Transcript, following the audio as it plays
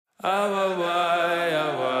You're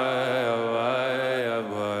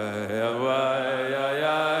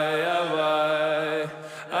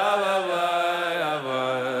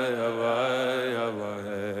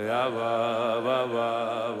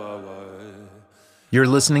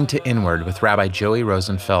listening to Inward with Rabbi Joey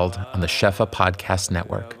Rosenfeld on the Shefa Podcast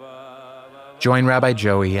Network. Join Rabbi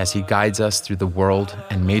Joey as he guides us through the world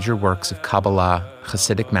and major works of Kabbalah,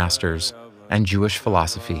 Hasidic masters, and Jewish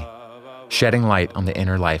philosophy, shedding light on the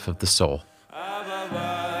inner life of the soul.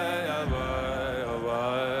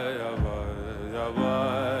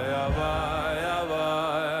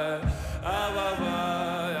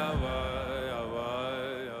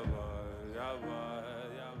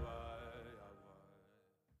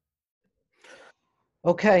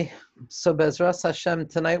 Okay, so Bezras Hashem,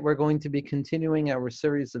 tonight we're going to be continuing our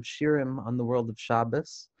series of Shirim on the world of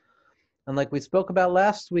Shabbos. And like we spoke about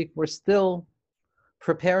last week, we're still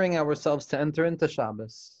preparing ourselves to enter into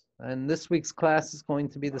Shabbos. And this week's class is going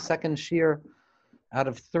to be the second Shir out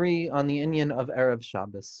of 3 on the Inyan of Erev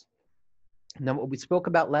Shabbos. Now, what we spoke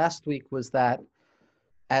about last week was that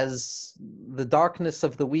as the darkness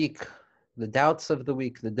of the week, the doubts of the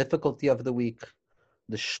week, the difficulty of the week,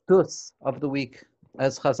 the shtus of the week,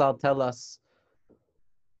 as Chazal tell us,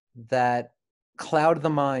 that cloud the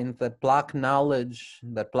mind, that block knowledge,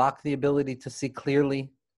 that block the ability to see clearly.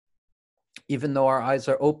 Even though our eyes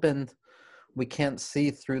are opened, we can't see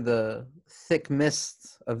through the thick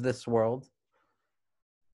mist of this world.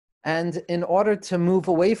 And in order to move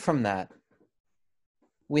away from that,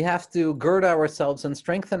 we have to gird ourselves and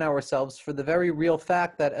strengthen ourselves for the very real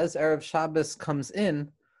fact that as Erev Shabbos comes in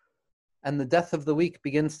and the death of the week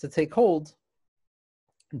begins to take hold,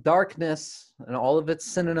 darkness and all of its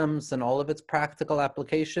synonyms and all of its practical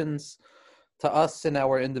applications to us in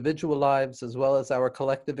our individual lives as well as our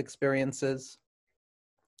collective experiences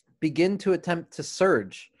begin to attempt to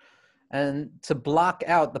surge and to block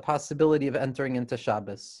out the possibility of entering into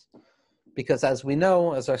Shabbos. Because as we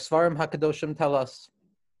know, as our Svarim HaKadoshim tell us,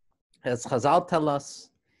 as Chazal tell us,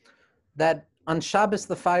 that on Shabbos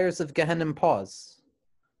the fires of Gehenim pause,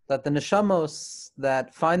 that the neshamos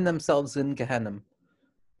that find themselves in Gehenim,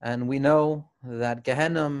 and we know that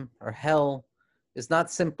Gehenim, or hell, is not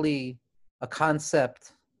simply a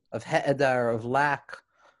concept of he'edar, of lack,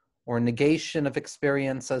 or negation of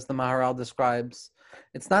experience, as the Maharal describes.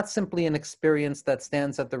 It's not simply an experience that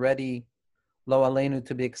stands at the ready, lo aleinu,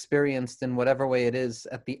 to be experienced in whatever way it is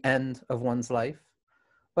at the end of one's life.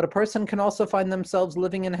 But a person can also find themselves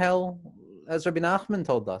living in hell, as Rabbi Nachman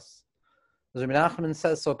told us. As Rabbi Nachman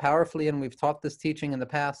says so powerfully, and we've taught this teaching in the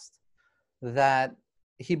past, that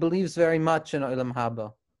he believes very much in Olam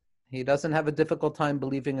Haba. He doesn't have a difficult time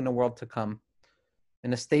believing in a world to come,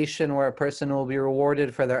 in a station where a person will be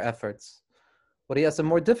rewarded for their efforts. What he has a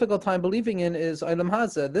more difficult time believing in is Olam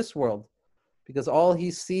Hazeh, this world, because all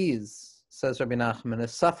he sees, says Rabbi Nachman,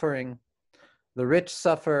 is suffering. The rich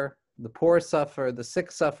suffer, the poor suffer, the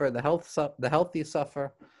sick suffer, the healthy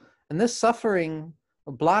suffer. And this suffering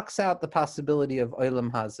blocks out the possibility of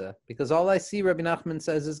Olam Hazeh, because all I see, Rabbi Nachman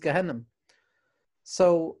says, is Gehenim.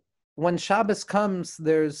 So when Shabbos comes,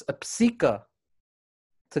 there's a psika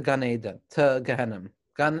to Gan Eden, to Gehenim.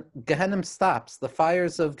 Gehenim stops. The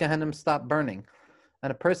fires of Gehenim stop burning.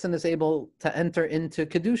 And a person is able to enter into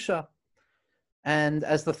Kedusha. And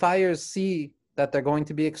as the fires see that they're going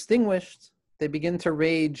to be extinguished, they begin to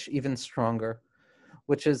rage even stronger,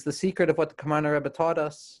 which is the secret of what the Kamarna Rebbe taught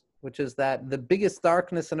us, which is that the biggest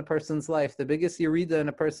darkness in a person's life, the biggest yerida in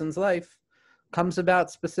a person's life, comes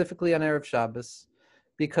about specifically on Erev Shabbos,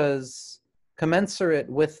 because commensurate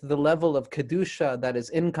with the level of Kedusha that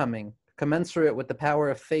is incoming, commensurate with the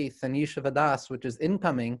power of faith and Yishuv Hadas, which is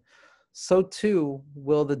incoming, so too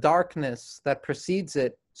will the darkness that precedes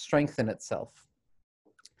it strengthen itself.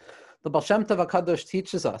 The Baal Shem Tov HaKadosh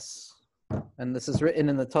teaches us, and this is written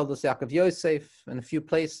in the Toldos Yaakov Yosef in a few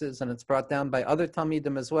places, and it's brought down by other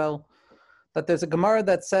Talmidim as well, that there's a Gemara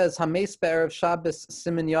that says, Hameis be'erev Shabbos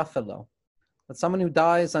simin yafelo. That someone who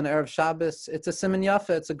dies on Erev Shabbos, it's a simin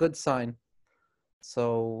yafa, it's a good sign.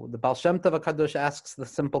 So the Baal Shem Tov HaKadosh asks the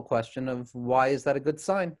simple question of why is that a good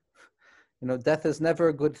sign? You know, death is never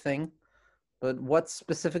a good thing, but what's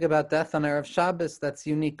specific about death on Erev Shabbos that's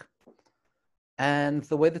unique? And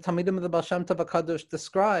the way the Talmidim of the Baal Shem Tov HaKadosh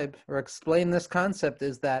describe or explain this concept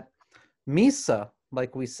is that Misa,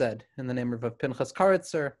 like we said, in the name of Pinchas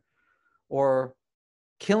Karitzer, or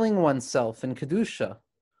killing oneself in Kedusha,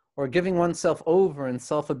 or giving oneself over in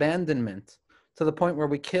self-abandonment to the point where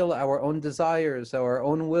we kill our own desires, our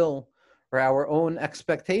own will, or our own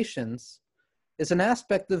expectations, is an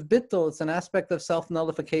aspect of bittul, it's an aspect of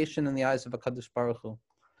self-nullification in the eyes of HaKadosh Baruch Hu.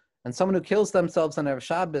 And someone who kills themselves on Erev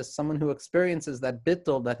Shabbos, someone who experiences that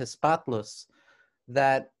bittul, that hispatlus,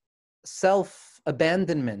 that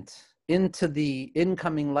self-abandonment into the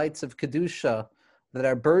incoming lights of Kedusha that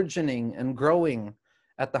are burgeoning and growing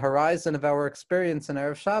at the horizon of our experience in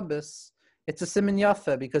Erev Shabbos, it's a siman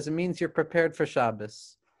yafa because it means you're prepared for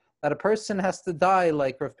Shabbos. That a person has to die,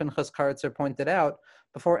 like Rav Pinchas Karitzer pointed out,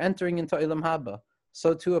 before entering into Olam Haba.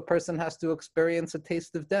 So too a person has to experience a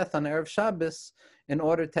taste of death on Erev Shabbos in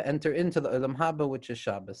order to enter into the Olam Haba, which is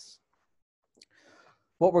Shabbos.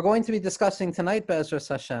 What we're going to be discussing tonight, Be'ezras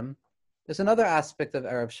Hashem, is another aspect of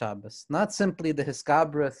Erev Shabbos, not simply the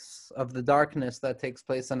hiskabris of the darkness that takes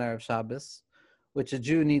place on Erev Shabbos, which a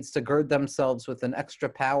Jew needs to gird themselves with an extra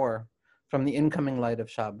power from the incoming light of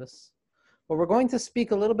Shabbos. But we're going to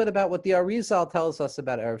speak a little bit about what the Arizal tells us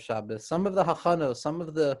about Erev Shabbos, some of the hachanos, some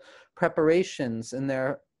of the preparations in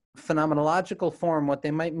their phenomenological form, what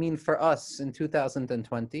they might mean for us in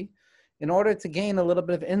 2020, in order to gain a little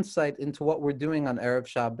bit of insight into what we're doing on Erev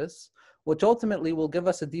Shabbos, which ultimately will give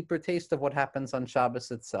us a deeper taste of what happens on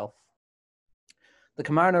Shabbos itself. The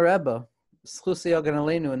Kamarna Rebbe, Zchus Yagan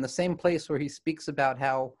Aleinu, in the same place where he speaks about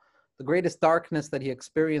how the greatest darkness that he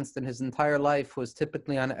experienced in his entire life was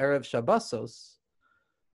typically on Erev Shabbosos.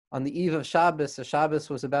 On the eve of Shabbos, a Shabbos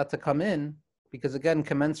was about to come in, because again,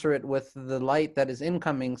 commensurate with the light that is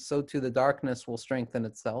incoming, so too the darkness will strengthen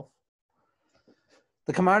itself.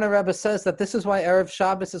 The Kamarna Rebbe says that this is why Erev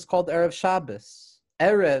Shabbos is called Erev Shabbos.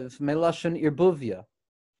 Erev melashon irbuvia.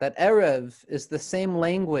 That Erev is the same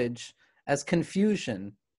language as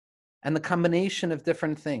confusion and the combination of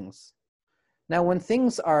different things. Now, when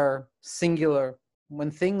things are singular, when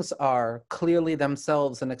things are clearly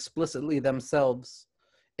themselves and explicitly themselves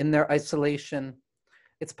in their isolation,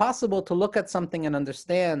 it's possible to look at something and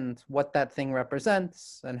understand what that thing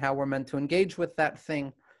represents and how we're meant to engage with that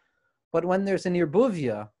thing. But when there's an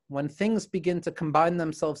irbuvia, when things begin to combine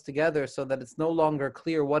themselves together so that it's no longer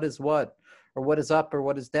clear what is what, or what is up or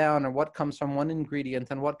what is down, or what comes from one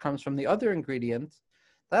ingredient and what comes from the other ingredient,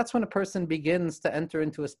 that's when a person begins to enter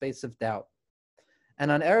into a space of doubt. And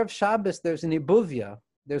on Erev Shabbos, there's an ibuvia,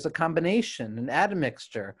 there's a combination, an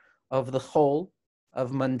admixture of the chol,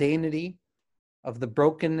 of mundanity, of the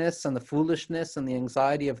brokenness and the foolishness and the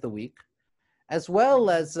anxiety of the week, as well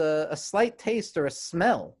as a slight taste or a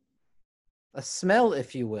smell,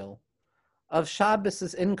 if you will, of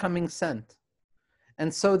Shabbos' incoming scent.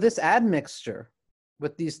 And so this admixture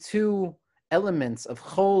with these two elements of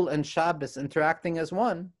chol and Shabbos interacting as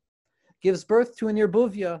one gives birth to an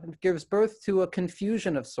irbuvia. It gives birth to a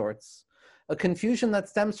confusion of sorts, a confusion that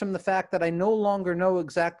stems from the fact that I no longer know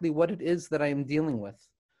exactly what it is that I am dealing with.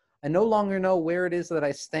 I no longer know where it is that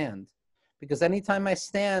I stand, because anytime I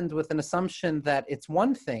stand with an assumption that it's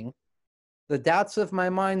one thing, the doubts of my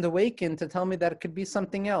mind awaken to tell me that it could be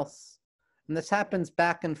something else. And this happens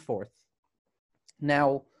back and forth.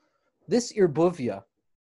 Now, this irbuvia,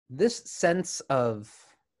 this sense of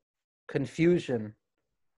confusion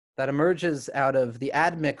that emerges out of the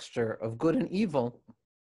admixture of good and evil,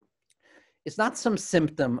 is not some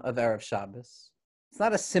symptom of Erev Shabbos. It's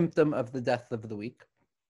not a symptom of the death of the week.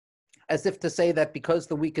 As if to say that because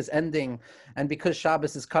the week is ending and because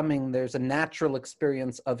Shabbos is coming, there's a natural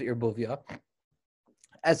experience of irbuvia.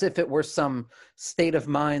 As if it were some state of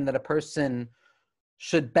mind that a person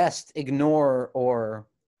should best ignore or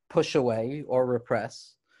push away or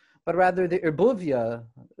repress. But rather the irbuvia,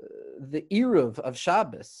 the eruv of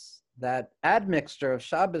Shabbos, that admixture of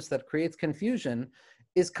Shabbos that creates confusion,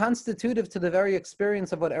 is constitutive to the very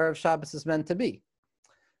experience of what Erev Shabbos is meant to be.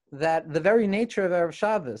 That the very nature of Erev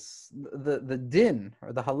Shabbos, the din,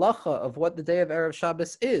 or the halacha of what the day of Erev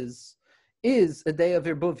Shabbos is a day of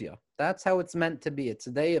irbuvia. That's how it's meant to be. It's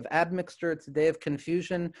a day of admixture, it's a day of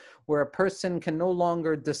confusion, where a person can no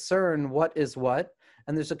longer discern what is what,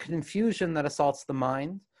 and there's a confusion that assaults the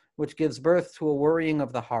mind, which gives birth to a worrying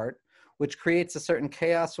of the heart, which creates a certain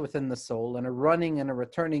chaos within the soul and a running and a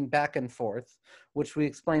returning back and forth, which we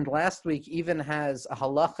explained last week even has a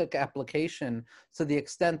halachic application to the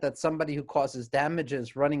extent that somebody who causes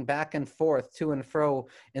damages running back and forth to and fro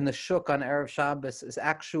in the shuk on Erev Shabbos is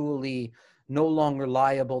actually no longer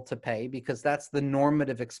liable to pay, because that's the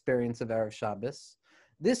normative experience of Erev Shabbos.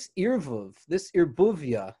 This irvuv, this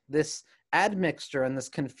irbuvia, this admixture and this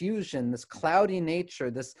confusion, this cloudy nature,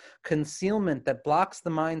 this concealment that blocks the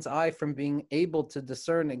mind's eye from being able to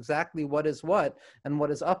discern exactly what is what and what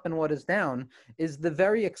is up and what is down, is the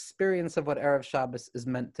very experience of what Erev Shabbos is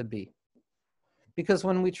meant to be. Because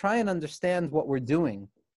when we try and understand what we're doing,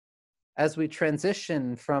 as we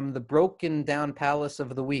transition from the broken down palace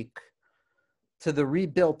of the week to the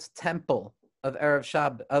rebuilt temple of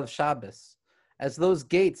Shabbos, as those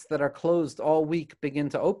gates that are closed all week begin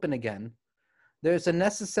to open again, there's a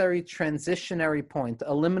necessary transitionary point,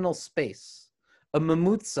 a liminal space, a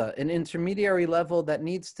mamutza, an intermediary level that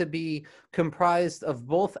needs to be comprised of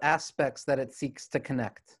both aspects that it seeks to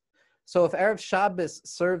connect. So if Erev Shabbos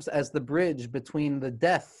serves as the bridge between the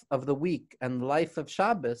death of the week and the life of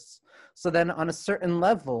Shabbos, so then on a certain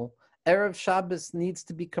level, Erev Shabbos needs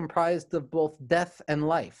to be comprised of both death and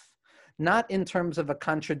life, not in terms of a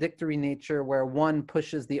contradictory nature where one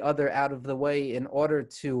pushes the other out of the way in order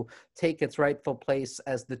to take its rightful place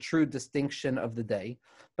as the true distinction of the day,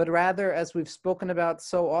 but rather, as we've spoken about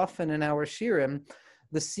so often in our shirim,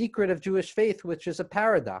 the secret of Jewish faith, which is a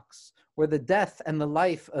paradox, where the death and the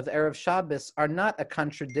life of Erev Shabbos are not a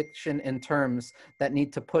contradiction in terms that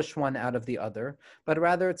need to push one out of the other, but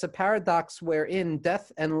rather it's a paradox wherein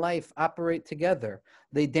death and life operate together.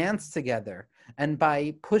 They dance together. And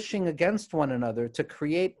by pushing against one another to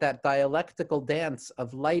create that dialectical dance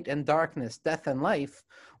of light and darkness, death and life,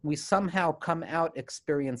 we somehow come out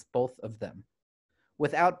experience both of them,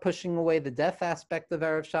 without pushing away the death aspect of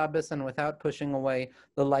Erev Shabbos and without pushing away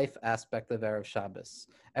the life aspect of Erev Shabbos.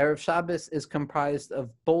 Erev Shabbos is comprised of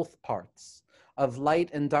both parts, of light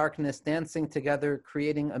and darkness dancing together,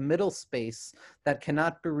 creating a middle space that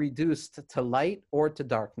cannot be reduced to light or to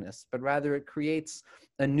darkness, but rather it creates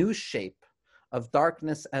a new shape of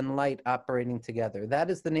darkness and light operating together. That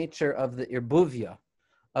is the nature of the irbuvia,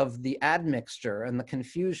 of the admixture and the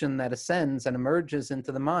confusion that ascends and emerges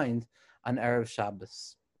into the mind on Erev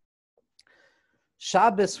Shabbos.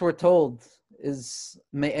 Shabbos, we're told, is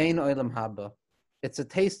me'ein olam haba. It's a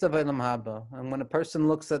taste of olam haba. And when a person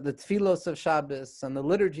looks at the tfilos of Shabbos and the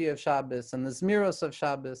liturgy of Shabbos and the zmiros of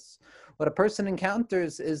Shabbos, what a person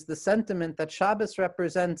encounters is the sentiment that Shabbos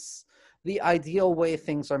represents the ideal way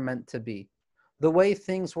things are meant to be, the way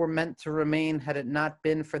things were meant to remain had it not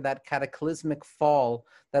been for that cataclysmic fall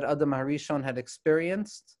that Adam HaRishon had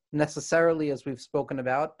experienced, necessarily as we've spoken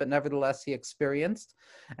about, but nevertheless he experienced.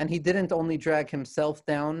 And he didn't only drag himself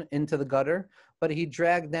down into the gutter, but he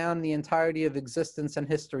dragged down the entirety of existence and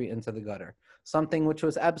history into the gutter, something which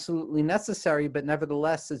was absolutely necessary, but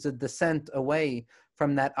nevertheless is a descent away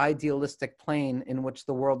from that idealistic plane in which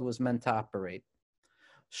the world was meant to operate.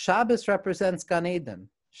 Shabbos represents Gan Eden.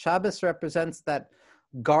 Shabbos represents that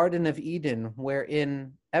Garden of Eden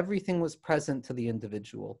wherein everything was present to the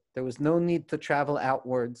individual. There was no need to travel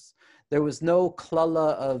outwards. There was no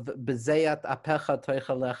klala of bezeyat apecha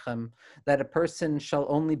toicha lechem, that a person shall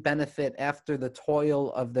only benefit after the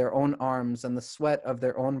toil of their own arms and the sweat of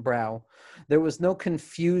their own brow. There was no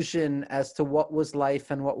confusion as to what was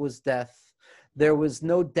life and what was death. There was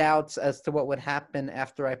no doubts as to what would happen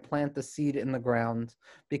after I plant the seed in the ground,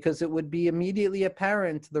 because it would be immediately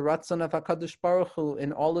apparent the Ratzon of HaKadosh Baruch Hu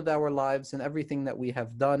in all of our lives and everything that we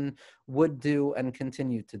have done, would do, and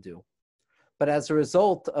continue to do. But as a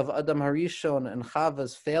result of Adam HaRishon and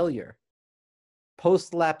Chava's failure,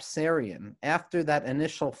 post-lapsarian, after that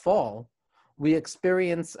initial fall, we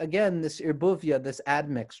experience again this irbuvia, this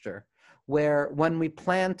admixture, where when we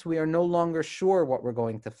plant, we are no longer sure what we're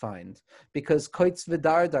going to find, because koitz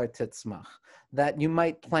v'dardar titzmach, that you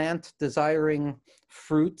might plant desiring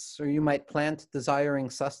fruits, or you might plant desiring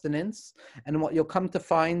sustenance, and what you'll come to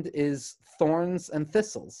find is thorns and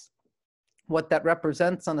thistles. What that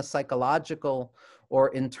represents on a psychological or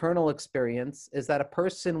internal experience is that a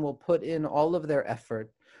person will put in all of their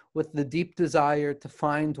effort with the deep desire to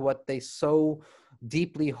find what they so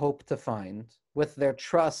deeply hope to find, with their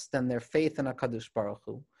trust and their faith in HaKadosh Baruch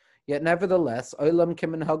Hu. Yet nevertheless, olam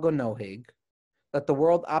kiminhago noheg, that the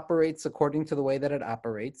world operates according to the way that it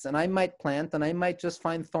operates, and I might plant and I might just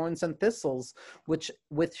find thorns and thistles, which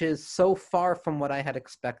is so far from what I had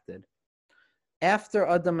expected. After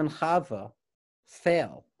Adam and Chava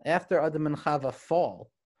fail, after Adam and Chava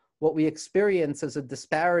fall, what we experience is a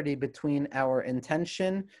disparity between our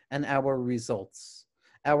intention and our results.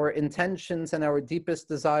 Our intentions and our deepest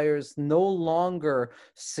desires no longer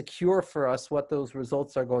secure for us what those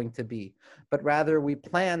results are going to be, but rather we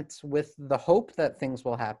plant with the hope that things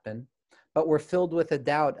will happen, but we're filled with a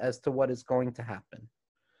doubt as to what is going to happen.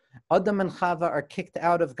 Adam and Chava are kicked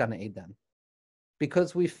out of Gan Eden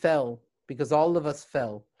because we fell, because all of us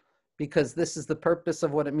fell, because this is the purpose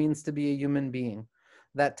of what it means to be a human being.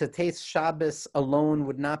 That to taste Shabbos alone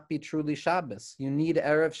would not be truly Shabbos. You need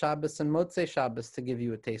Erev Shabbos and Motzei Shabbos to give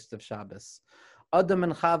you a taste of Shabbos. Adam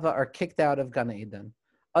and Chava are kicked out of Gan Eden.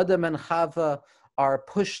 Adam and Chava are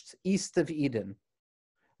pushed east of Eden.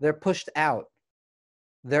 They're pushed out.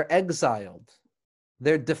 They're exiled.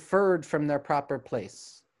 They're deferred from their proper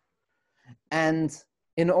place. And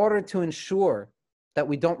in order to ensure that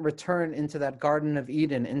we don't return into that Garden of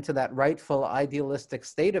Eden, into that rightful idealistic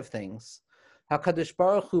state of things, HaKadosh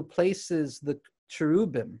Baruch Hu places the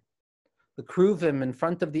cherubim, the kruvim in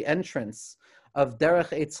front of the entrance of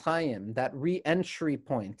Derech Eitz Chaim, that re-entry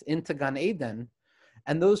point into Gan Eden,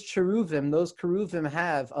 and those keruvim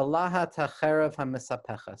have a lahat hacherev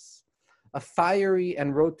hamesapechas, a fiery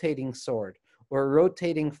and rotating sword, or a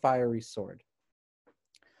rotating fiery sword.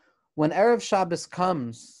 When Erev Shabbos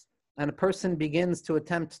comes and a person begins to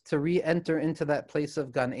attempt to re-enter into that place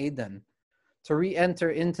of Gan Eden, to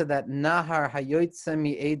re-enter into that Nahar Hayotzeh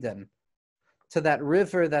mi Eden, to that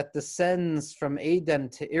river that descends from Eden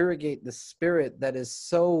to irrigate the spirit that is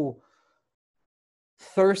so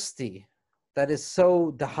thirsty, that is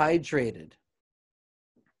so dehydrated.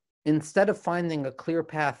 Instead of finding a clear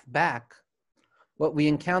path back, what we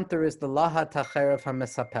encounter is the lahat hacherev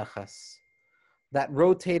hamesapechas, that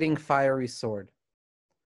rotating fiery sword.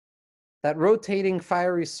 That rotating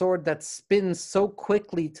fiery sword that spins so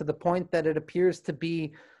quickly to the point that it appears to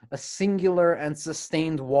be a singular and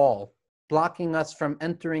sustained wall, blocking us from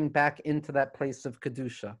entering back into that place of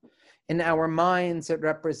Kedusha. In our minds, it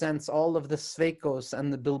represents all of the sveikos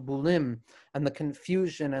and the bilbulim and the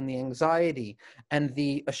confusion and the anxiety and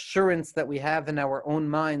the assurance that we have in our own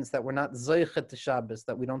minds that we're not zoichet to Shabbos,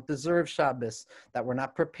 that we don't deserve Shabbos, that we're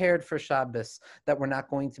not prepared for Shabbos, that we're not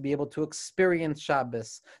going to be able to experience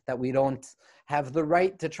Shabbos, that we don't have the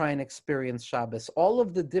right to try and experience Shabbos. All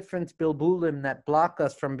of the different bilbulim that block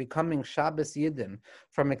us from becoming Shabbos Yidden,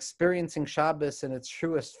 from experiencing Shabbos in its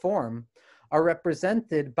truest form, are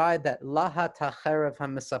represented by that lahat hacherev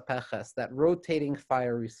hamesapechas, that rotating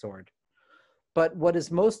fiery sword. But what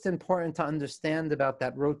is most important to understand about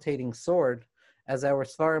that rotating sword, as our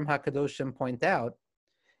Svarim HaKadoshim point out,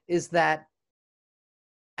 is that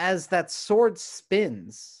as that sword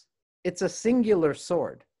spins, it's a singular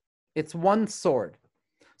sword. It's one sword.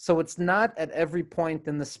 So it's not at every point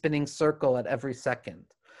in the spinning circle at every second.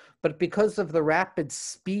 But because of the rapid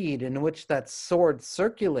speed in which that sword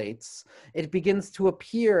circulates, it begins to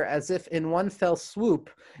appear as if in one fell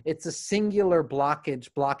swoop, it's a singular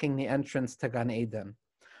blockage blocking the entrance to Gan Eden.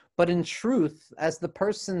 But in truth, as the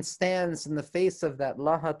person stands in the face of that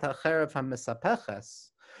lahat hacherev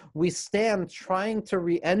hamesapechas, we stand trying to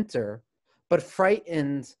re-enter, but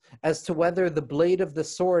frightened as to whether the blade of the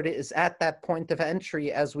sword is at that point of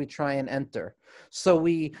entry as we try and enter. So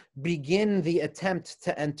we begin the attempt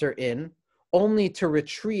to enter in, only to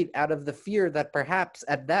retreat out of the fear that perhaps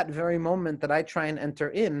at that very moment that I try and enter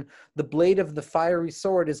in, the blade of the fiery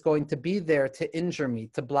sword is going to be there to injure me,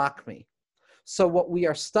 to block me. So what we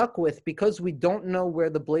are stuck with, because we don't know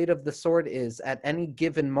where the blade of the sword is at any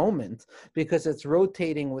given moment, because it's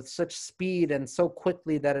rotating with such speed and so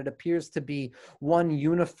quickly that it appears to be one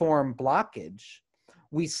uniform blockage,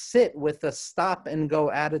 we sit with a stop and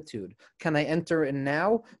go attitude. Can I enter in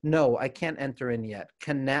now? No, I can't enter in yet.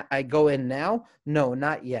 Can I go in now? No,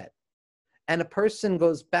 not yet. And a person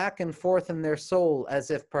goes back and forth in their soul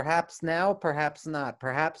as if perhaps now, perhaps not,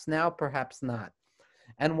 perhaps now, perhaps not.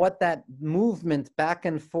 And what that movement back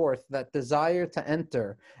and forth, that desire to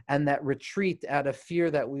enter, and that retreat out of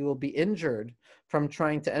fear that we will be injured from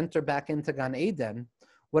trying to enter back into Gan Eden,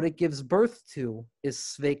 what it gives birth to is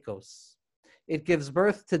sveikos. It gives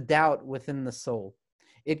birth to doubt within the soul.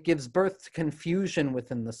 It gives birth to confusion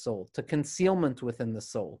within the soul, to concealment within the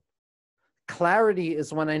soul. Clarity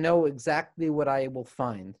is when I know exactly what I will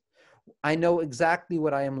find. I know exactly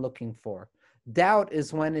what I am looking for. Doubt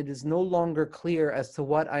is when it is no longer clear as to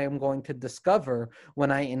what I am going to discover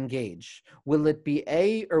when I engage. Will it be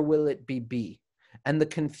A or will it be B? And the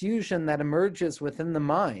confusion that emerges within the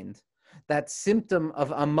mind, that symptom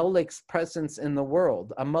of Amalek's presence in the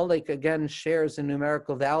world. Amalek again shares a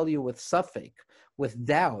numerical value with Suffolk, with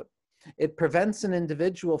doubt. It prevents an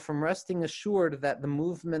individual from resting assured that the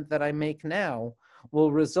movement that I make now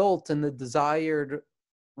will result in the desired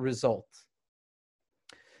result.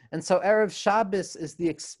 And so Erev Shabbos is the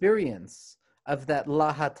experience of that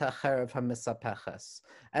lahat hacherev hamesapechas,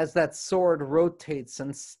 as that sword rotates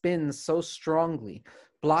and spins so strongly,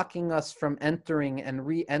 blocking us from entering and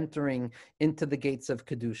re-entering into the gates of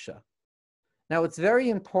Kedusha. Now, it's very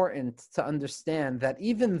important to understand that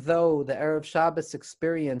even though the Erev Shabbos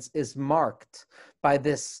experience is marked by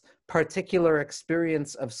this particular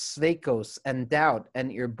experience of sveikos and doubt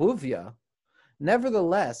and irbuvia,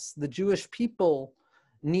 nevertheless, the Jewish people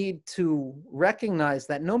need to recognize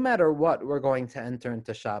that no matter what, we're going to enter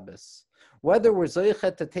into Shabbos. Whether we're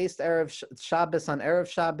zoichet to taste Erev Shabbos on Erev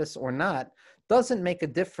Shabbos or not, doesn't make a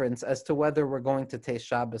difference as to whether we're going to taste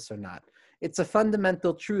Shabbos or not. It's a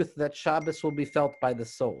fundamental truth that Shabbos will be felt by the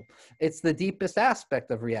soul. It's the deepest aspect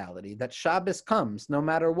of reality, that Shabbos comes no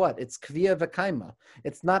matter what. It's Kviya V'Kaima.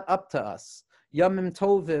 It's not up to us. Yamim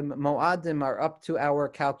Tovim, Moadim are up to our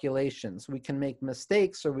calculations. We can make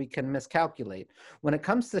mistakes or we can miscalculate. When it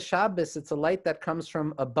comes to Shabbos, it's a light that comes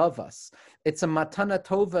from above us. It's a Matana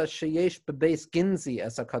Tova Sheyesh Bebeis Ginzi,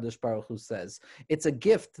 as HaKadosh Baruch Hu says. It's a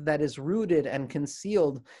gift that is rooted and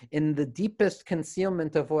concealed in the deepest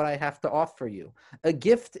concealment of what I have to offer you. A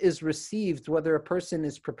gift is received whether a person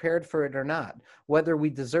is prepared for it or not, whether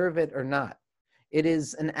we deserve it or not. It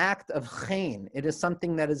is an act of chen. It is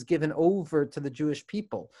something that is given over to the Jewish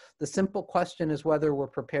people. The simple question is whether we're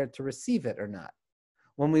prepared to receive it or not.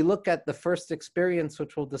 When we look at the first experience,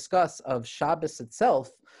 which we'll discuss, of Shabbos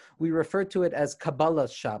itself, we refer to it as Kabbalah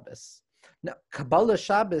Shabbos. Now, Kabbalah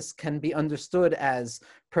Shabbos can be understood as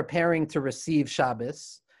preparing to receive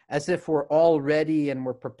Shabbos, as if we're all ready and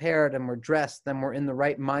we're prepared and we're dressed and we're in the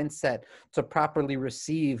right mindset to properly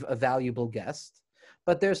receive a valuable guest.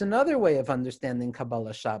 But there's another way of understanding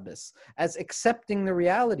Kabbalah Shabbos, as accepting the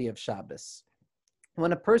reality of Shabbos.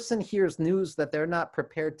 When a person hears news that they're not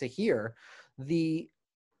prepared to hear, the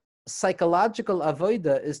psychological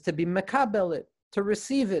avodah is to be mekabel it, to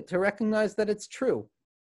receive it, to recognize that it's true.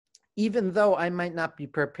 Even though I might not be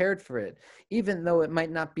prepared for it, even though it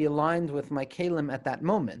might not be aligned with my kalim at that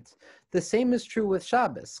moment. The same is true with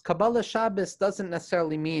Shabbos. Kabbalah Shabbos doesn't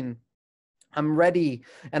necessarily mean I'm ready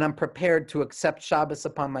and I'm prepared to accept Shabbos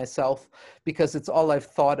upon myself because it's all I've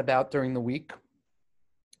thought about during the week.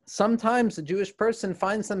 Sometimes a Jewish person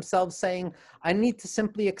finds themselves saying, I need to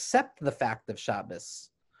simply accept the fact of Shabbos.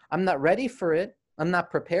 I'm not ready for it. I'm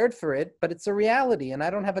not prepared for it, but it's a reality and I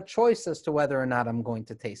don't have a choice as to whether or not I'm going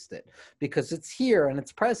to taste it because it's here and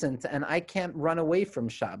it's present and I can't run away from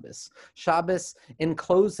Shabbos. Shabbos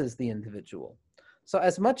encloses the individual. So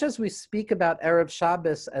as much as we speak about Erev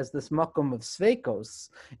Shabbos as this makom of Sveikos,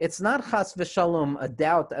 it's not chas v'shalom a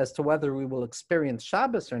doubt as to whether we will experience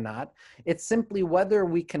Shabbos or not. It's simply whether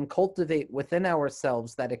we can cultivate within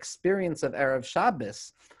ourselves that experience of Erev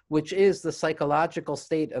Shabbos, which is the psychological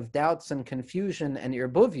state of doubts and confusion and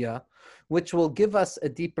irbuvia, which will give us a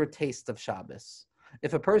deeper taste of Shabbos.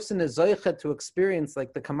 If a person is zoichet to experience,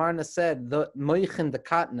 like the Kamarna said, the moichin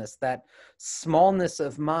dekatness, that smallness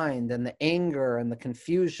of mind and the anger and the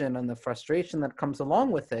confusion and the frustration that comes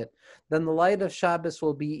along with it, then the light of Shabbos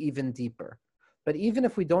will be even deeper. But even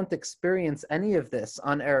if we don't experience any of this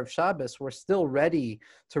on Erev Shabbos, we're still ready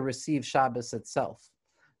to receive Shabbos itself.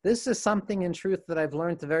 This is something in truth that I've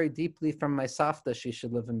learned very deeply from my Savta, she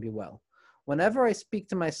should live and be well. Whenever I speak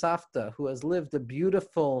to my Savta, who has lived a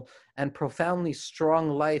beautiful and profoundly strong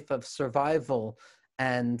life of survival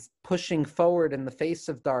and pushing forward in the face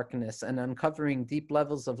of darkness and uncovering deep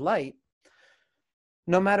levels of light,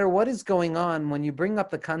 no matter what is going on, when you bring up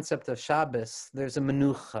the concept of Shabbos, there's a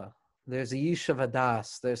menucha, there's a yishuv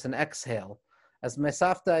hadas, there's an exhale. As my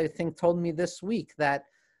Savta, I think, told me this week, that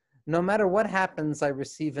no matter what happens, I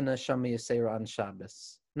receive an neshama yisera on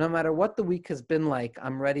Shabbos. No matter what the week has been like,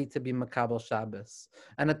 I'm ready to be makabel Shabbos.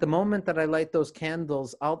 And at the moment that I light those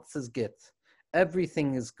candles, alt is git.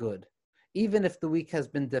 Everything is good. Even if the week has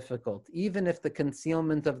been difficult, even if the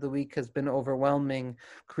concealment of the week has been overwhelming,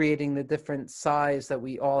 creating the different sighs that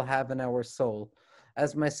we all have in our soul.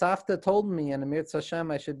 As my Savta told me, and Amir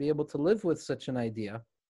Tzashem, I should be able to live with such an idea,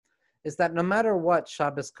 is that no matter what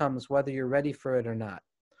Shabbos comes, whether you're ready for it or not.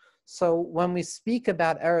 So when we speak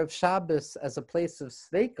about Erev Shabbos as a place of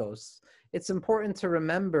Sveikos, it's important to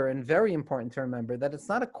remember, and very important to remember, that it's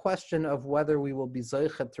not a question of whether we will be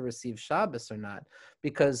zoichet to receive Shabbos or not,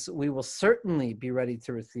 because we will certainly be ready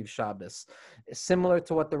to receive Shabbos. Similar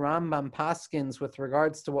to what the Rambam paskins with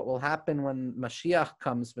regards to what will happen when Mashiach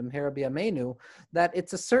comes, b'mhera b'yameinu, that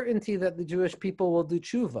it's a certainty that the Jewish people will do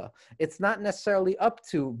tshuva. It's not necessarily up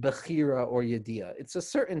to bechira or yediyah. It's a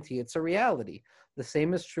certainty. It's a reality. The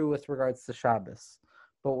same is true with regards to Shabbos.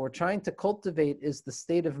 But what we're trying to cultivate is the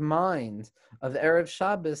state of mind of Erev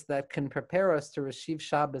Shabbos that can prepare us to receive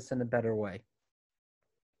Shabbos in a better way.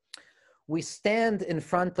 We stand in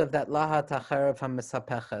front of that lahat hacherev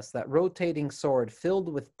hamisapeches, that rotating sword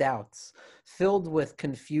filled with doubts, filled with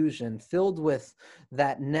confusion, filled with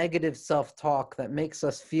that negative self-talk that makes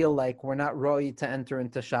us feel like we're not roi to enter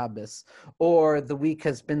into Shabbos, or the week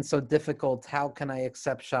has been so difficult, how can I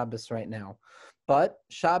accept Shabbos right now? But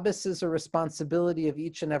Shabbos is a responsibility of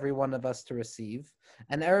each and every one of us to receive,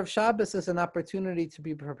 and Erev Shabbos is an opportunity to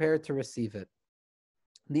be prepared to receive it.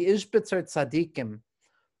 The Ishbitzer Tzadikim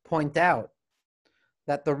point out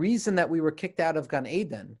that the reason that we were kicked out of Gan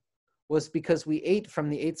Eden was because we ate from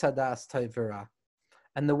the Eitz Hadas Tov v'Ra.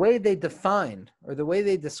 And the way they define, or the way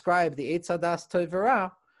they describe the Eitz Hadas Tov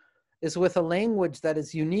V'Ra is with a language that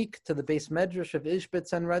is unique to the Beis Medrash of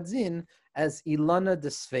Ishbitz and Radzin as Ilana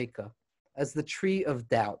Desveika, as the tree of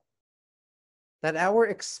doubt. That our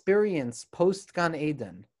experience post Gan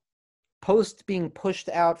Eden, post being pushed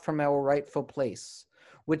out from our rightful place,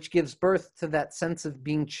 which gives birth to that sense of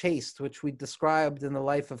being chased, which we described in the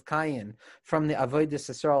life of Cain, from the Avodas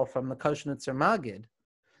Yisrael, from the Kushnitzer Magid,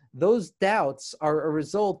 those doubts are a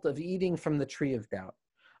result of eating from the tree of doubt,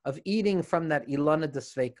 of eating from that Ilana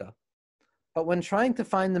Desveika. But when trying to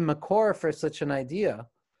find the makor for such an idea,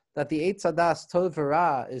 that the Eitz Hadas Tov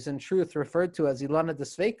V'Ra is in truth referred to as Ilana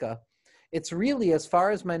Desveika, it's really, as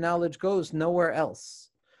far as my knowledge goes, nowhere else.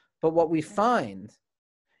 But what we find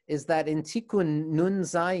is that in Tikkun Nun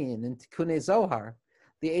Zayin, in Tikkun Zohar,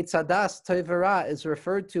 the Eitz Hadas Tov V'Ra is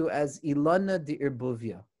referred to as Ilana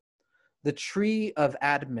D'Irbuvia, the tree of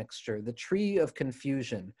admixture, the tree of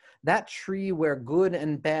confusion, that tree where good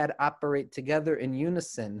and bad operate together in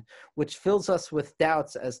unison, which fills us with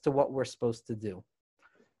doubts as to what we're supposed to do.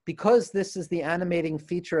 Because this is the animating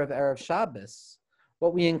feature of Erev Shabbos,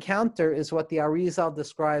 what we encounter is what the Arizal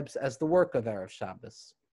describes as the work of Erev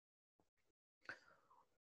Shabbos.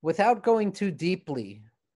 Without going too deeply,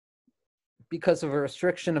 because of a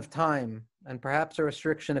restriction of time and perhaps a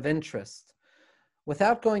restriction of interest,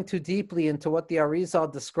 without going too deeply into what the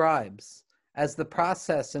Arizal describes as the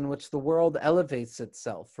process in which the world elevates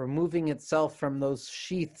itself, removing itself from those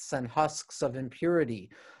sheaths and husks of impurity,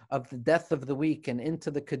 of the death of the week, and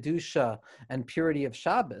into the Kedusha and purity of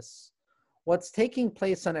Shabbos, what's taking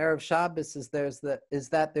place on Erev Shabbos is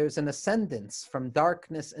that there's an ascendance from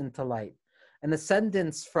darkness into light, an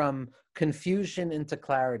ascendance from confusion into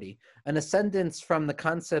clarity, an ascendance from the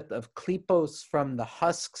concept of klipos, from the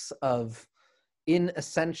husks of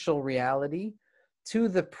inessential reality, to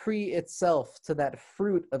the pre itself, to that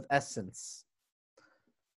fruit of essence.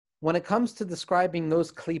 When it comes to describing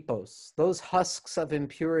those klipos, those husks of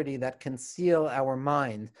impurity that conceal our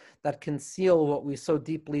mind, that conceal what we so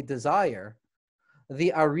deeply desire,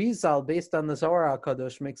 the Arizal, based on the Zohar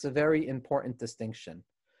HaKadosh, makes a very important distinction.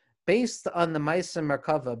 Based on the Maaseh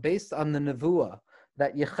Merkava, based on the Nevuah,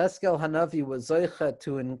 that Yecheskel Hanavi was zoicha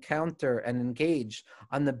to encounter and engage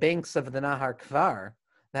on the banks of the Nahar Kvar,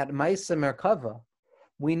 that Maaseh Merkava,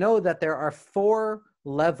 we know that there are 4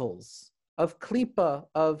 levels of klipa,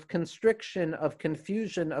 of constriction, of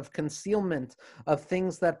confusion, of concealment, of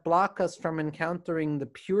things that block us from encountering the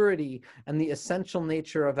purity and the essential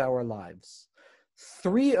nature of our lives.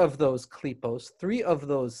 3 of those klipos, 3 of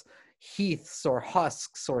those heaths or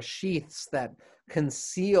husks or sheaths that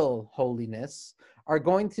conceal holiness are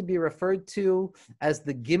going to be referred to as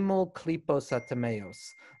the Gimel Klipos HaTameos,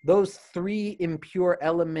 those 3 impure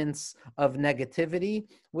elements of negativity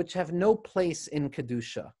which have no place in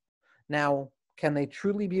Kedusha. Now, can they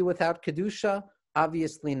truly be without Kedusha?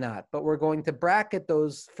 Obviously not, but we're going to bracket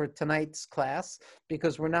those for tonight's class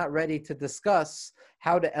because we're not ready to discuss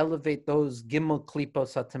how to elevate those Gimel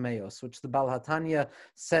Klipos HaTameos, which the Baal HaTanya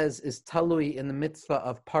says is talui in the mitzvah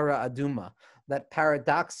of Para Aduma, that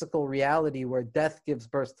paradoxical reality where death gives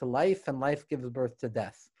birth to life and life gives birth to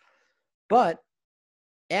death. But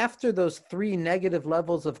after those 3 negative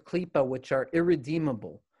levels of klipa, which are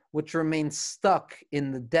irredeemable, which remain stuck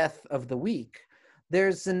in the death of the weak,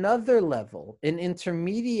 there's another level, an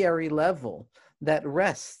intermediary level that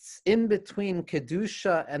rests in between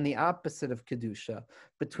Kedusha and the opposite of Kedusha,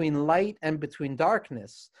 between light and between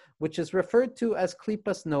darkness, which is referred to as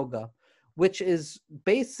Klipas Noga, which is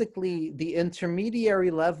basically the intermediary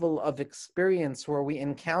level of experience where we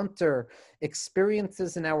encounter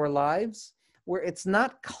experiences in our lives where it's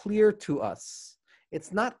not clear to us.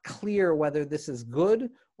 It's not clear whether this is good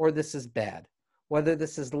or this is bad, whether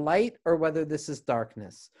this is light or whether this is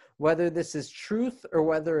darkness, whether this is truth or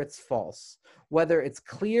whether it's false, whether it's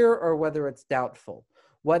clear or whether it's doubtful,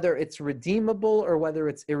 whether it's redeemable or whether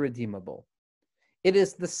it's irredeemable. It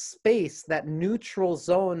is the space, that neutral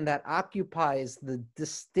zone that occupies the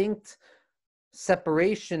distinct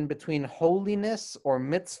separation between holiness or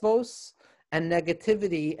mitzvos and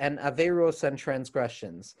negativity and averos and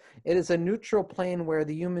transgressions. It is a neutral plane where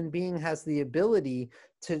the human being has the ability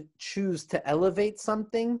to choose to elevate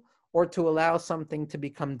something or to allow something to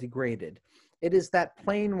become degraded. It is that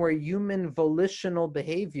plane where human volitional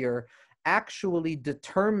behavior actually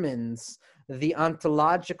determines the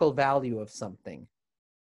ontological value of something.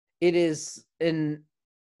 It is an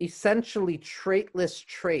essentially traitless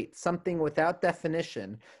trait, something without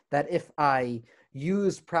definition, that if I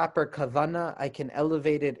use proper kavana, I can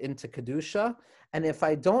elevate it into kedusha, and if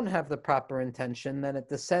I don't have the proper intention, then it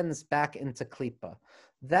descends back into klipa.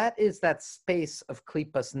 That is that space of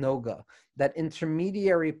klipas noga, that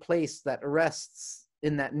intermediary place that rests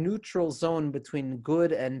in that neutral zone between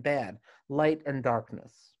good and bad, light and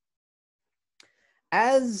darkness.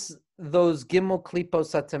 As those gimel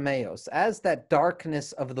klipos atameos, as that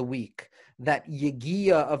darkness of the week, that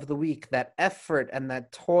yegia of the week, that effort and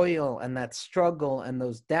that toil and that struggle and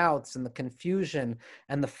those doubts and the confusion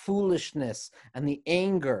and the foolishness and the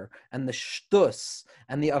anger and the shtus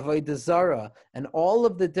and the avodah zara and all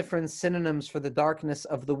of the different synonyms for the darkness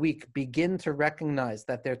of the week begin to recognize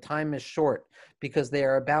that their time is short because they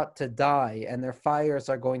are about to die and their fires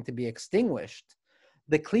are going to be extinguished.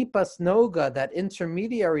 The klipas noga, that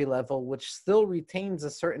intermediary level, which still retains a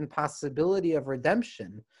certain possibility of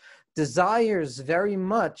redemption, desires very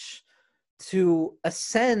much to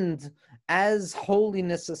ascend as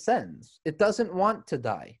holiness ascends. It doesn't want to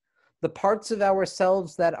die. The parts of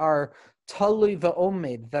ourselves that are talui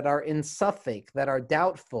va'omed, that are in suffix, that are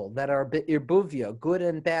doubtful, that are irbuvia, good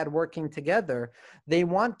and bad working together, they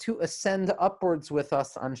want to ascend upwards with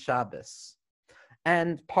us on Shabbos.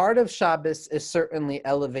 And part of Shabbos is certainly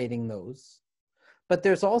elevating those. But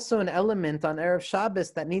there's also an element on Erev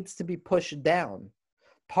Shabbos that needs to be pushed down.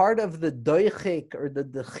 Part of the doichik or the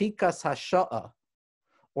dechikas hasha'ah,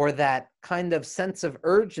 or that kind of sense of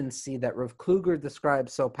urgency that Rav Kluger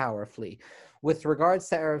describes so powerfully with regards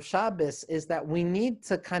to Erev Shabbos, is that we need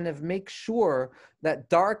to kind of make sure that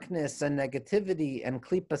darkness and negativity and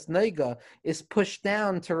klipas noiga is pushed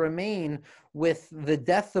down to remain with the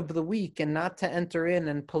death of the week and not to enter in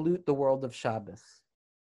and pollute the world of Shabbos.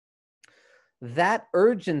 That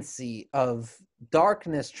urgency of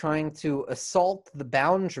darkness trying to assault the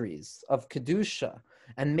boundaries of Kedusha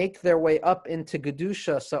and make their way up into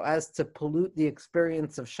Kedusha so as to pollute the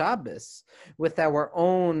experience of Shabbos with our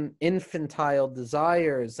own infantile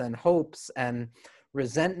desires and hopes and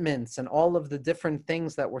resentments and all of the different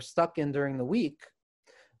things that we're stuck in during the week.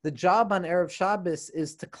 The job on Erev Shabbos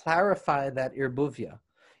is to clarify that irbuvia,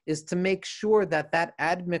 is to make sure that that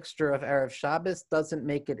admixture of Erev Shabbos doesn't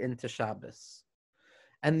make it into Shabbos.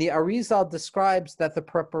 And the Arizal describes that the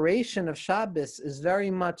preparation of Shabbos is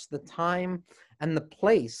very much the time and the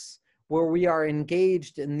place where we are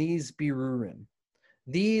engaged in these birurim,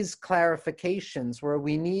 these clarifications where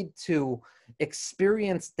we need to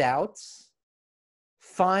experience doubts,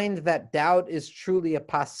 find that doubt is truly a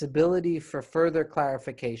possibility for further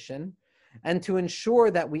clarification, and to ensure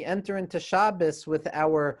that we enter into Shabbos with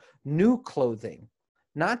our new clothing,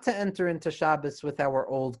 not to enter into Shabbos with our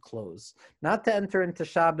old clothes, not to enter into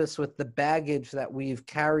Shabbos with the baggage that we've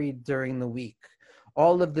carried during the week,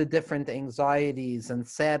 all of the different anxieties and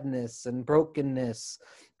sadness and brokenness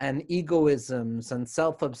and egoisms and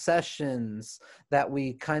self-obsessions that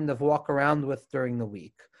we kind of walk around with during the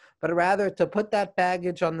week, but rather to put that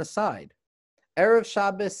baggage on the side. Erev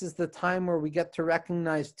Shabbos is the time where we get to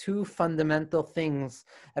recognize two fundamental things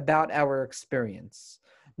about our experience.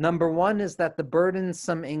 Number one is that the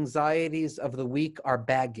burdensome anxieties of the week are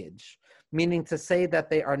baggage, meaning to say that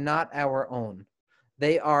they are not our own.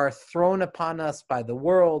 They are thrown upon us by the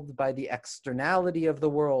world, by the externality of the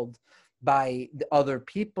world, by the other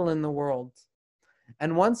people in the world.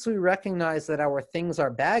 And once we recognize that our things are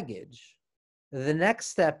baggage, the next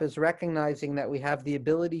step is recognizing that we have the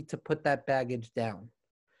ability to put that baggage down.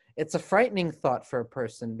 It's a frightening thought for a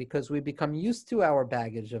person because we become used to our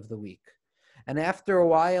baggage of the week. And after a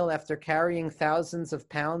while, after carrying thousands of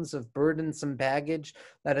pounds of burdensome baggage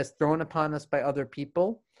that is thrown upon us by other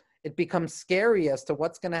people, it becomes scary as to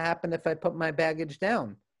what's going to happen if I put my baggage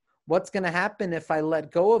down. What's going to happen if I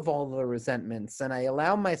let go of all the resentments and I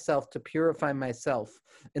allow myself to purify myself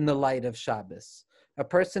in the light of Shabbos? A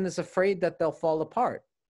person is afraid that they'll fall apart.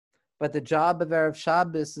 But the job of Erev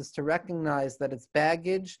Shabbos is to recognize that it's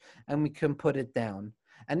baggage and we can put it down.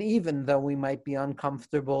 And even though we might be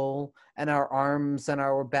uncomfortable and our arms and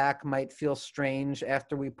our back might feel strange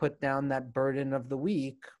after we put down that burden of the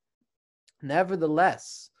week,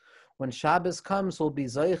 nevertheless, when Shabbos comes, we'll be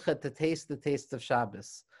zoicha to taste the taste of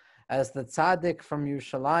Shabbos. As the tzaddik from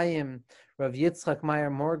Yerushalayim, Rav Yitzchak Meyer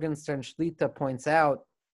Morgenstern Shlita points out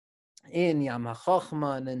in Yam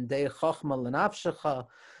HaChochma and in Dei Chochma L'Nafshecha,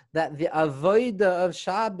 that the avoida of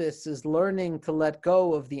Shabbos is learning to let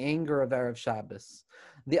go of the anger of Erev Shabbos.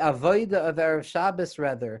 The avoida of Erev Shabbos,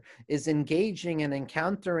 rather, is engaging and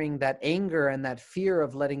encountering that anger and that fear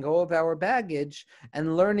of letting go of our baggage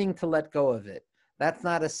and learning to let go of it. That's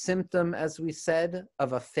not a symptom, as we said,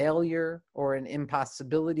 of a failure or an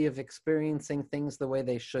impossibility of experiencing things the way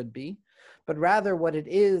they should be, but rather what it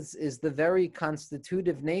is the very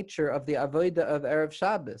constitutive nature of the avodah of Erev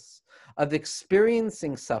Shabbos, of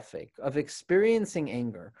experiencing suffix, of experiencing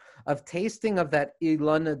anger, of tasting of that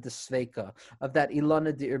ilana de sveka, of that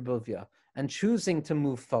ilana de irbuvia, and choosing to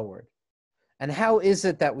move forward. And how is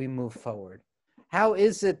it that we move forward? How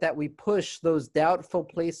is it that we push those doubtful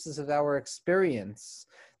places of our experience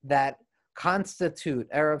that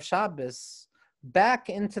constitute Erev Shabbos back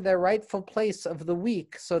into their rightful place of the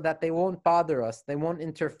week so that they won't bother us, they won't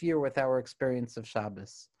interfere with our experience of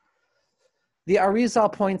Shabbos? The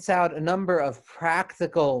Arizal points out a number of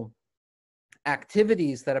practical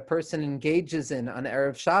activities that a person engages in on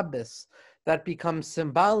Erev Shabbos that become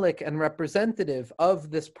symbolic and representative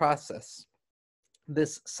of this process.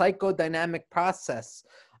 This psychodynamic process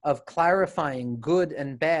of clarifying good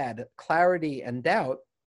and bad, clarity and doubt,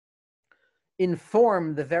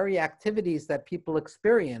 inform the very activities that people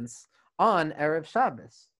experience on Erev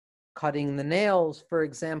Shabbos. Cutting the nails, for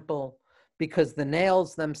example, because the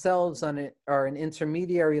nails themselves are an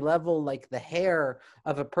intermediary level, like the hair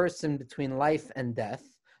of a person between life and death.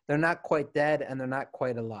 They're not quite dead and they're not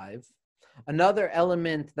quite alive. Another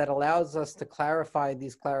element that allows us to clarify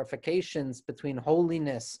these clarifications between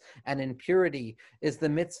holiness and impurity is the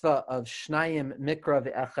mitzvah of Shnayim Mikra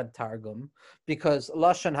ve'echad Targum, because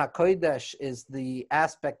Lashon HaKodesh is the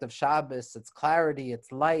aspect of Shabbos, its clarity,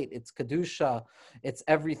 its light, its Kedusha, it's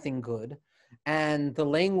everything good. And the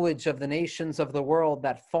language of the nations of the world,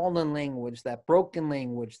 that fallen language, that broken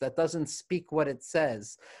language, that doesn't speak what it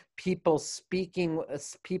says, people speaking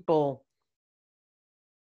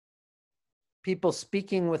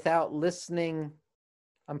without listening.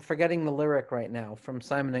 I'm forgetting the lyric right now from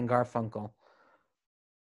Simon and Garfunkel.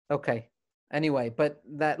 Okay. Anyway, but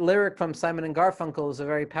that lyric from Simon and Garfunkel is a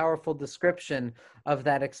very powerful description of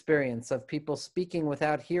that experience of people speaking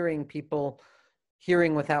without hearing, people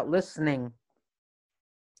hearing without listening.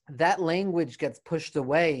 That language gets pushed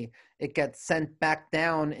away. It gets sent back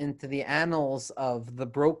down into the annals of the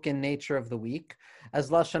broken nature of the week, as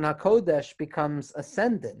Lashon HaKodesh becomes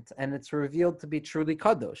ascendant, and it's revealed to be truly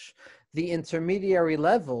Kadosh. The intermediary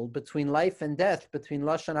level between life and death, between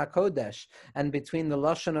Lashon HaKodesh and between the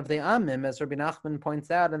Lashon of the Amim, as Rabbi Nachman points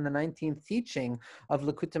out in the 19th teaching of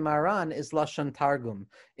Likutei Moharan, is Lashon Targum,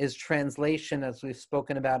 is translation, as we've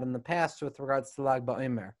spoken about in the past with regards to Lag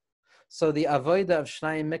BaOmer. So the avodah of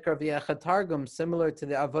Shnayim Mikra ve'echad Targum, similar to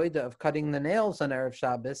the avodah of cutting the nails on Erev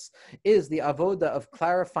Shabbos, is the avodah of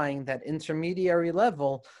clarifying that intermediary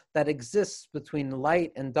level that exists between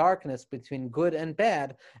light and darkness, between good and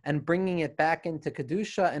bad, and bringing it back into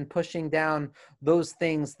Kedusha and pushing down those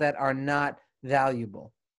things that are not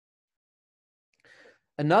valuable.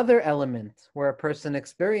 Another element where a person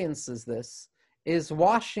experiences this is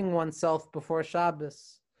washing oneself before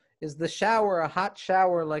Shabbos. Is the shower, a hot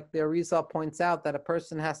shower, like the Arizal points out, that a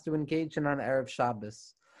person has to engage in on Erev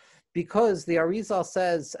Shabbos. Because the Arizal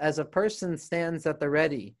says, as a person stands at the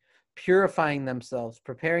ready, purifying themselves,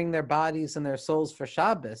 preparing their bodies and their souls for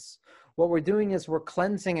Shabbos, what we're doing is we're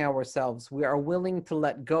cleansing ourselves. We are willing to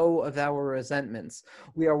let go of our resentments.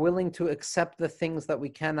 We are willing to accept the things that we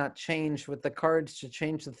cannot change with the courage to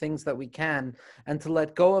change the things that we can, and to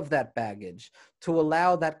let go of that baggage, to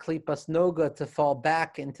allow that klipas noga to fall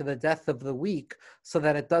back into the death of the week so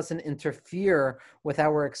that it doesn't interfere with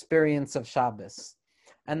our experience of Shabbos.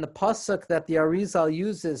 And the pasuk that the Arizal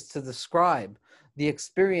uses to describe the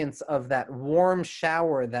experience of that warm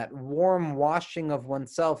shower, that warm washing of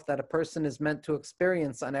oneself that a person is meant to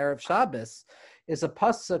experience on Erev Shabbos, is a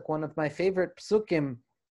pasuk, one of my favorite psukim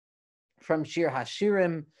from Shir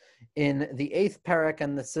Hashirim in the 8th parak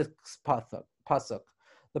and the 6th pasuk.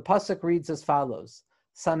 The pasuk reads as follows: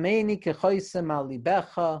 Sameini kechoisem al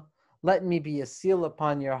libecha, let me be a seal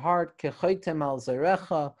upon your heart, kechoitem al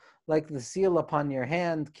zerecha, like the seal upon your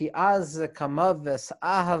hand, ki az kamaves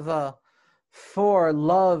ahava, for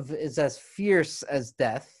love is as fierce as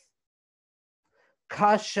death.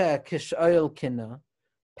 Kasha kishoil kina,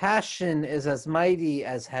 passion is as mighty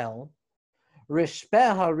as hell.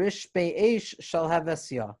 Rishpeha rishpe eish shall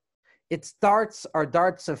havesya, its darts are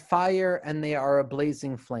darts of fire and they are a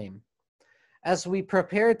blazing flame. As we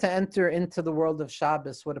prepare to enter into the world of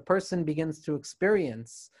Shabbos, what a person begins to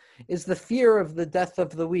experience is the fear of the death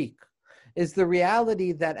of the week, is the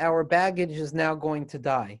reality that our baggage is now going to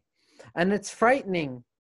die. And it's frightening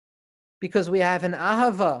because we have an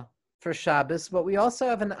ahava for Shabbos, but we also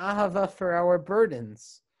have an ahava for our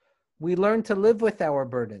burdens. We learn to live with our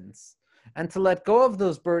burdens, and to let go of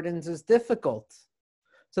those burdens is difficult.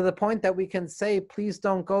 to the point that we can say, please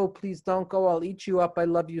don't go, I'll eat you up, I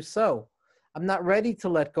love you so. I'm not ready to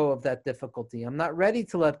let go of that difficulty. I'm not ready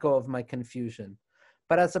to let go of my confusion.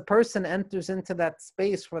 But as a person enters into that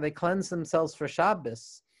space where they cleanse themselves for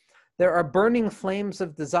Shabbos, there are burning flames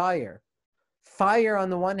of desire. Fire, on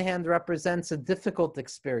the one hand, represents a difficult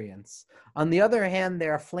experience. On the other hand,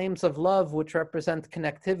 there are flames of love, which represent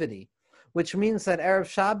connectivity, which means that Erev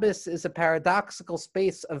Shabbos is a paradoxical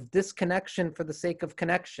space of disconnection for the sake of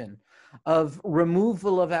connection, of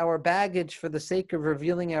removal of our baggage for the sake of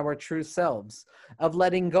revealing our true selves, of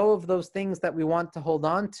letting go of those things that we want to hold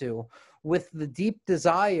on to, with the deep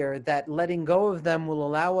desire that letting go of them will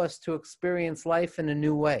allow us to experience life in a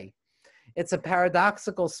new way. It's a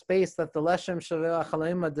paradoxical space that the Leshem Shavei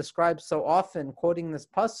Chalema describes so often, quoting this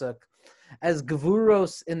pasuk, as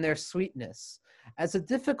gevuros in their sweetness, as a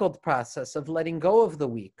difficult process of letting go of the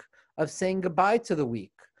weak, of saying goodbye to the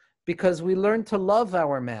weak, because we learn to love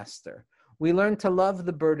our master. We learn to love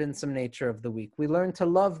the burdensome nature of the week. We learn to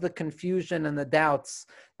love the confusion and the doubts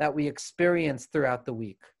that we experience throughout the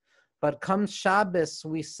week. But comes Shabbos,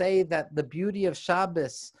 we say that the beauty of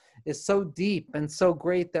Shabbos is so deep and so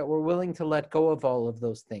great that we're willing to let go of all of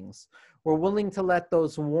those things. We're willing to let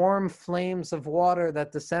those warm flames of water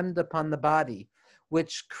that descend upon the body,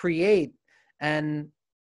 which create and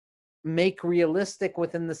make realistic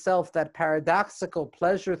within the self that paradoxical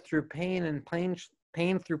pleasure through pain and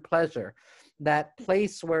pain through pleasure, that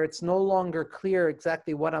place where it's no longer clear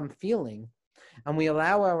exactly what I'm feeling, and we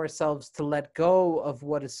allow ourselves to let go of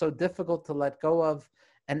what is so difficult to let go of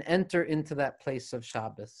and enter into that place of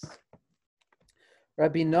Shabbos.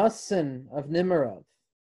 Rabbi Nosson of Nimerov,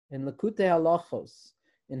 in Likutei Halachos,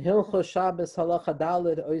 in Hilchos Shabbos Halacha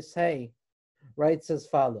Daled Ois Hey, writes as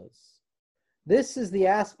follows: this is the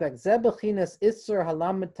aspect, Zeh bechinas Isser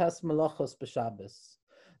Halamitas Malachos b'Shabbos.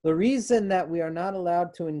 The reason that we are not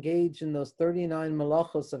allowed to engage in those 39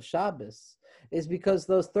 malachos of Shabbos is because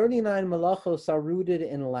those 39 malachos are rooted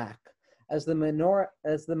in lack. As the Meor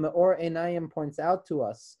Einayim points out to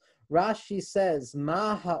us, Rashi says,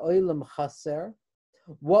 Ma ha'olam chaser.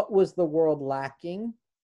 What was the world lacking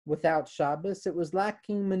without Shabbos? It was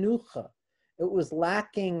lacking menucha. It was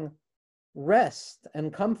lacking rest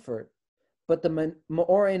and comfort. But the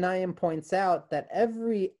Meor Einayim points out that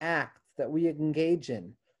every act that we engage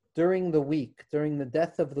in during the week, during the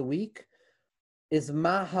death of the week, is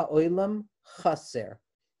Ma ha'olam chaser.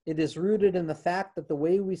 It is rooted in the fact that the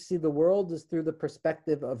way we see the world is through the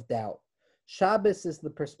perspective of doubt. Shabbos is the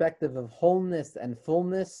perspective of wholeness and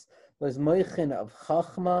fullness. There's moichin of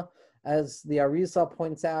chachma, as the Arizal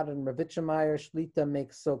points out and Ravitchemeyer Shlita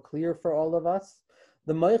makes so clear for all of us.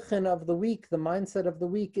 The moichin of the week, the mindset of the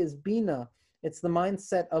week, is bina. It's the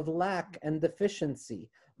mindset of lack and deficiency.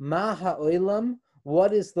 Ma ha'olam,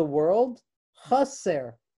 what is the world?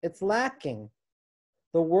 Chaser, it's lacking.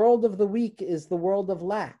 The world of the weak is the world of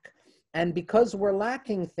lack. And because we're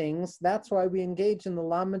lacking things, that's why we engage in the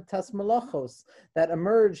Lamed Tas Malachos that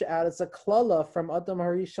emerge out as a klala from Adam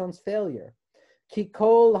Harishon's failure. Ki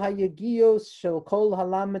kol hayagios shel kol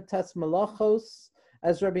halamed tas malachos,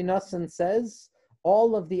 as Rabbi Nosson says,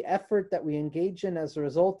 all of the effort that we engage in as a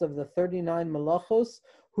result of the 39 malachos,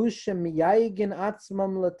 hu shemiyayigin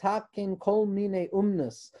atzmam latakin kol mine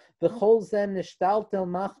umnus, v'chol zen nishtaltel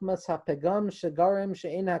machmas hapegam shegarem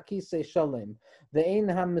she'en hakise shalem, ve'en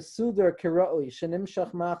hamesudar kiroi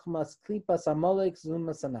shenimshach machmas klipas amalek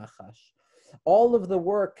zumas anachash. All of the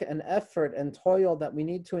work and effort and toil that we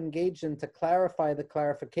need to engage in to clarify the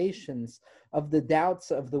clarifications of the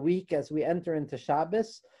doubts of the week as we enter into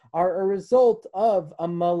Shabbos are a result of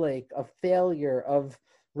Amalek, of failure, of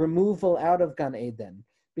removal out of Gan Eden.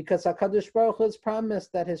 Because HaKadosh Baruch Hu has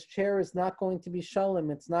promised that his chair is not going to be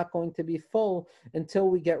shalom, it's not going to be full until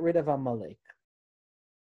we get rid of Amalek.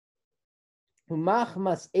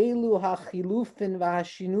 Umachmas elu hachilufin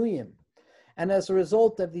v'hashinuyim. And as a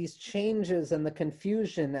result of these changes and the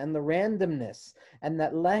confusion and the randomness and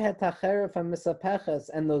that lehet hacheref hamisapeches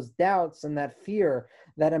and those doubts and that fear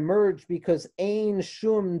that emerge because ein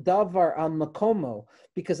shum davar al makomo,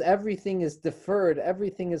 because everything is deferred,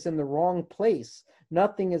 everything is in the wrong place,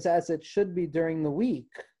 nothing is as it should be during the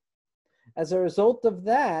week. As a result of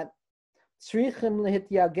that, we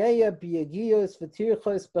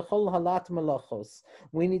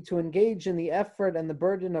need to engage in the effort and the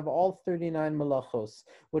burden of all 39 malachos,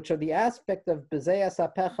 which are the aspect of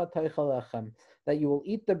that you will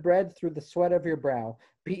eat the bread through the sweat of your brow.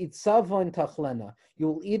 You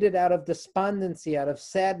will eat it out of despondency, out of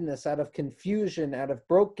sadness, out of confusion, out of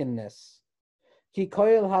brokenness. Ki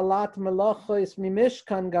koil halat melachos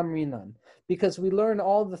mimishkan gamrinan. Because we learn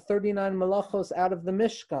all the 39 melachos out of the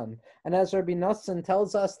Mishkan. And as Rabbi Nassan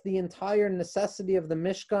tells us, the entire necessity of the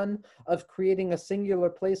Mishkan, of creating a singular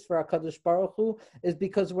place for HaKadosh Baruch Hu, is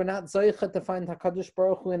because we're not Zaycha to find HaKadosh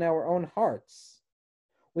Baruch Hu in our own hearts.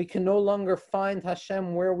 We can no longer find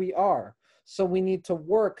Hashem where we are. So we need to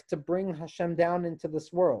work to bring Hashem down into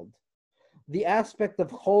this world. The aspect of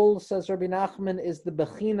Chol, says Rabbi Nachman, is the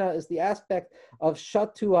Bechina, is the aspect of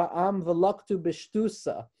Shatu Ha'am V'laktu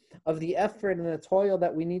B'shtusa, of the effort and the toil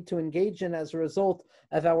that we need to engage in as a result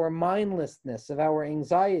of our mindlessness, of our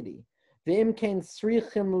anxiety. And as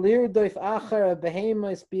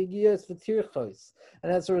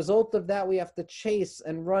a result of that, we have to chase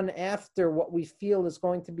and run after what we feel is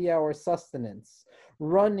going to be our sustenance,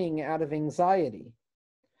 running out of anxiety.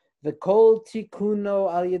 The kol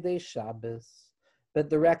tikuno al yedei Shabbos,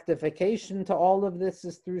 but the rectification to all of this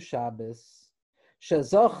is through Shabbos.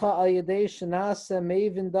 Shazocha al yedei shenase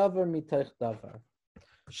mevin davar mitoch davar.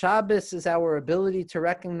 Shabbos is our ability to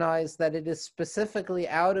recognize that it is specifically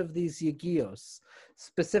out of these yigios,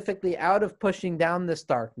 specifically out of pushing down this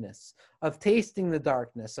darkness, of tasting the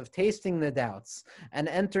darkness, of tasting the doubts, and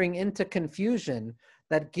entering into confusion,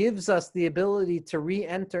 that gives us the ability to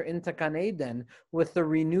re-enter into Gan Eden with the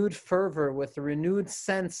renewed fervor, with the renewed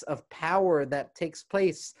sense of power that takes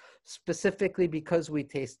place specifically because we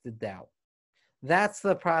tasted doubt. That's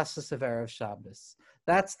the process of Erev Shabbos.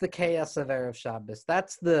 That's the chaos of Erev Shabbos.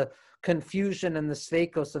 That's the confusion and the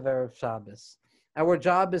sveikos of Erev Shabbos. Our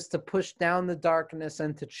job is to push down the darkness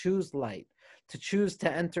and to choose light, to choose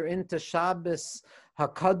to enter into Shabbos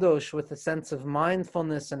HaKadosh with a sense of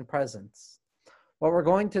mindfulness and presence. What we're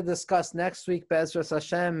going to discuss next week, Be'ezras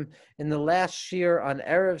Hashem, in the last shir on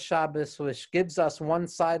Erev Shabbos, which gives us one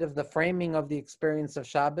side of the framing of the experience of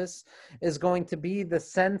Shabbos, is going to be the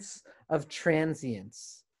sense of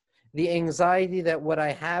transience, the anxiety that what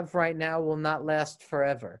I have right now will not last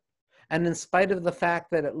forever. And in spite of the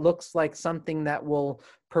fact that it looks like something that will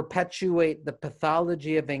perpetuate the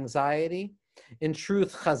pathology of anxiety, in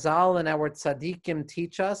truth, Chazal and our tzaddikim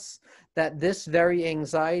teach us that this very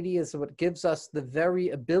anxiety is what gives us the very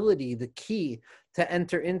ability, the key to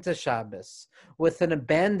enter into Shabbos, with an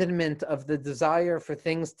abandonment of the desire for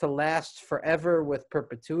things to last forever with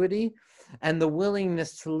perpetuity, and the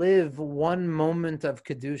willingness to live one moment of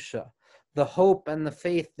Kedusha, the hope and the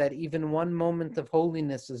faith that even one moment of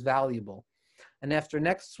holiness is valuable. And after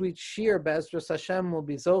next week's shir, Be'ezras Hashem will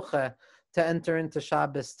be zoche to enter into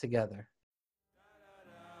Shabbos together.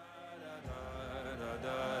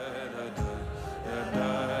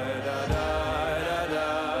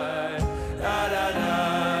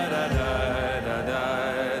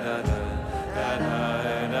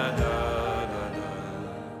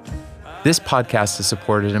 This podcast is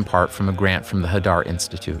supported in part from a grant from the Hadar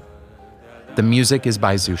Institute. The music is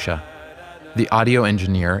by Zusha. The audio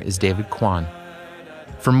engineer is David Kwan.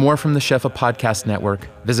 For more from the Shefa Podcast Network,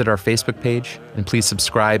 visit our Facebook page and please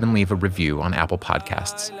subscribe and leave a review on Apple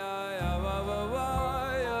Podcasts.